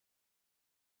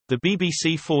The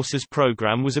BBC Forces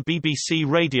programme was a BBC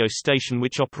radio station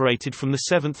which operated from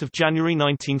 7 January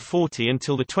 1940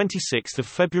 until 26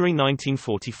 February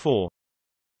 1944.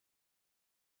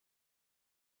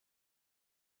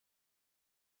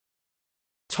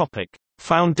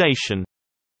 Foundation.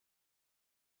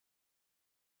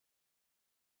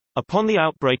 Upon the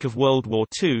outbreak of World War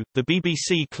II, the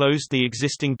BBC closed the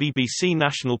existing BBC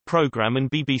National Programme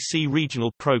and BBC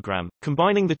Regional Programme,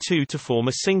 combining the two to form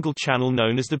a single channel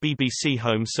known as the BBC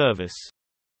Home Service.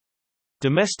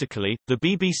 Domestically, the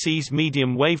BBC's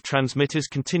medium-wave transmitters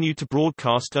continued to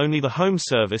broadcast only the Home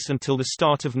Service until the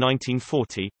start of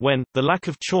 1940, when, the lack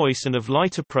of choice and of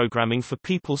lighter programming for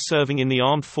people serving in the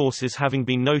armed forces having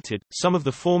been noted, some of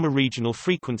the former regional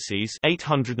frequencies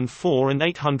 804 and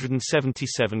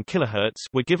 877 kHz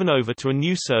were given over to a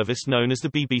new service known as the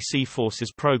BBC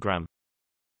Forces programme.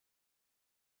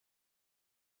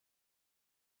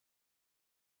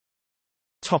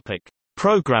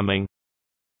 Programming.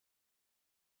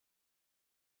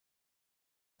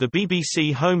 The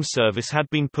BBC Home Service had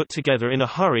been put together in a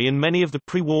hurry and many of the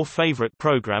pre-war favourite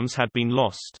programmes had been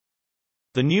lost.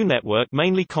 The new network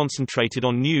mainly concentrated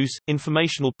on news,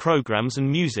 informational programmes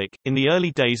and music. In the early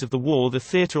days of the war, the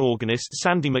theatre organist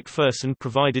Sandy McPherson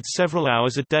provided several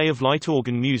hours a day of light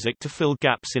organ music to fill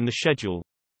gaps in the schedule.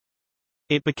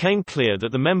 It became clear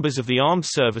that the members of the armed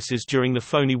services during the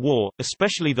phony war,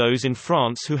 especially those in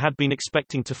France who had been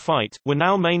expecting to fight, were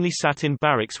now mainly sat in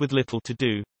barracks with little to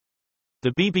do.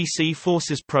 The BBC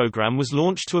Forces programme was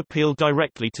launched to appeal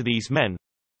directly to these men.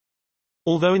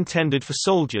 Although intended for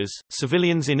soldiers,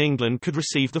 civilians in England could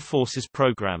receive the Forces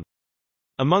programme.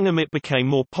 Among them it became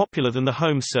more popular than the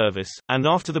Home Service, and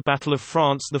after the Battle of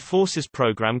France the Forces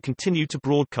programme continued to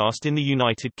broadcast in the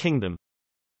United Kingdom.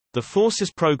 The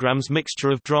Forces programme's mixture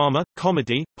of drama,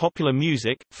 comedy, popular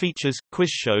music, features, quiz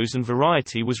shows and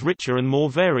variety was richer and more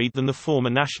varied than the former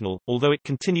National, although it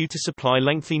continued to supply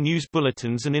lengthy news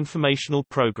bulletins and informational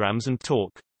programmes and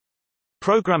talk.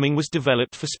 Programming was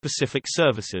developed for specific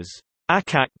services.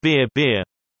 Ak Beer Beer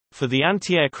for the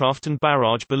anti-aircraft and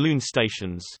barrage balloon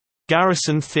stations.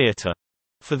 Garrison Theatre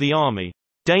for the Army.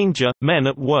 Danger, Men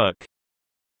at Work.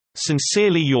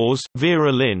 Sincerely Yours,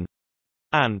 Vera Lynn.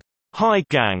 And Hi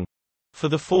Gang for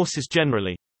the forces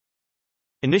generally.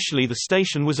 Initially the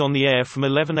station was on the air from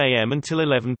 11 a.m. until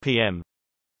 11 p.m.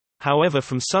 However,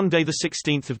 from Sunday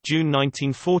 16 June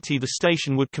 1940 the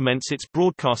station would commence its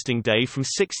broadcasting day from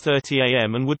 6:30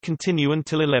 a.m. and would continue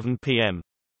until 11 p.m.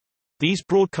 These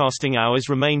broadcasting hours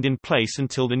remained in place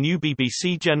until the new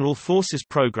BBC General Forces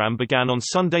programme began on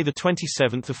Sunday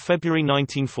 27 February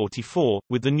 1944,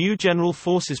 with the new General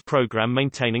Forces programme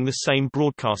maintaining the same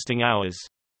broadcasting hours.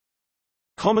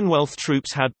 Commonwealth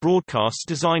troops had broadcasts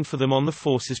designed for them on the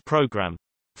Forces programme.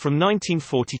 From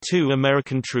 1942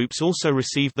 American troops also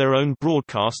received their own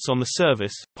broadcasts on the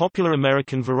service. Popular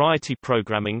American variety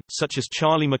programming, such as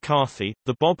Charlie McCarthy,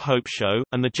 The Bob Hope Show,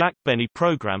 and The Jack Benny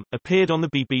Program, appeared on the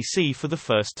BBC for the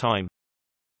first time.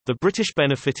 The British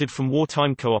benefited from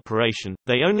wartime cooperation.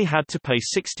 They only had to pay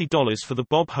 $60 for The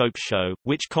Bob Hope Show,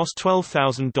 which cost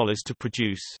 $12,000 to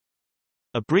produce.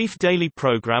 A brief daily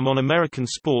program on American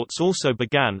sports also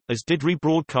began, as did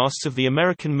rebroadcasts of the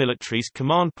American military's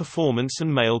command performance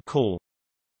and mail call.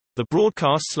 The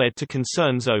broadcasts led to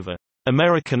concerns over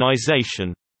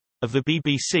Americanization of the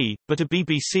BBC, but a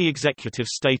BBC executive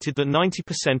stated that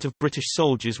 90% of British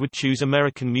soldiers would choose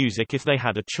American music if they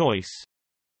had a choice.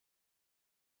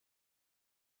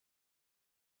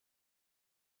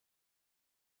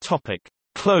 Topic: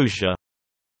 Closure.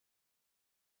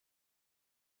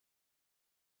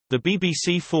 The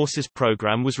BBC Forces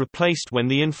programme was replaced when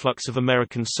the influx of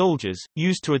American soldiers,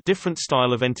 used to a different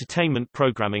style of entertainment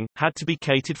programming, had to be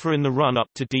catered for in the run-up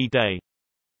to D-Day.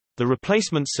 The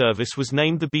replacement service was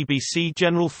named the BBC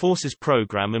General Forces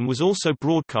programme and was also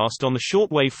broadcast on the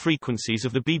shortwave frequencies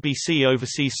of the BBC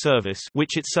Overseas Service,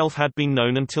 which itself had been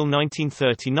known until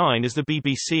 1939 as the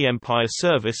BBC Empire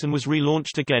Service and was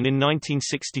relaunched again in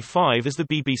 1965 as the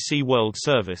BBC World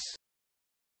Service.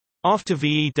 After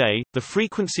VE Day, the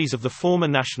frequencies of the former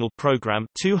national programme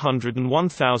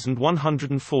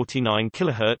 201,149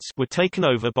 kHz were taken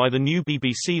over by the new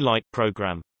BBC Light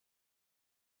programme.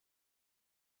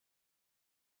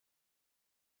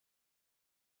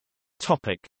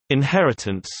 Topic: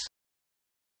 Inheritance.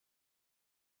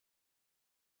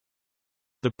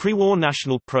 The pre-war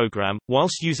national programme,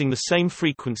 whilst using the same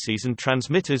frequencies and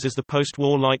transmitters as the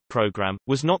post-war Light programme,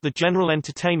 was not the general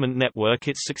entertainment network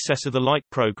its successor the Light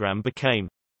programme became.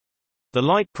 The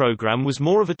Light programme was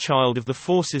more of a child of the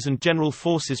Forces and General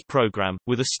Forces programme,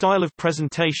 with a style of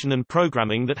presentation and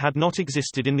programming that had not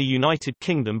existed in the United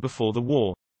Kingdom before the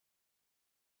war.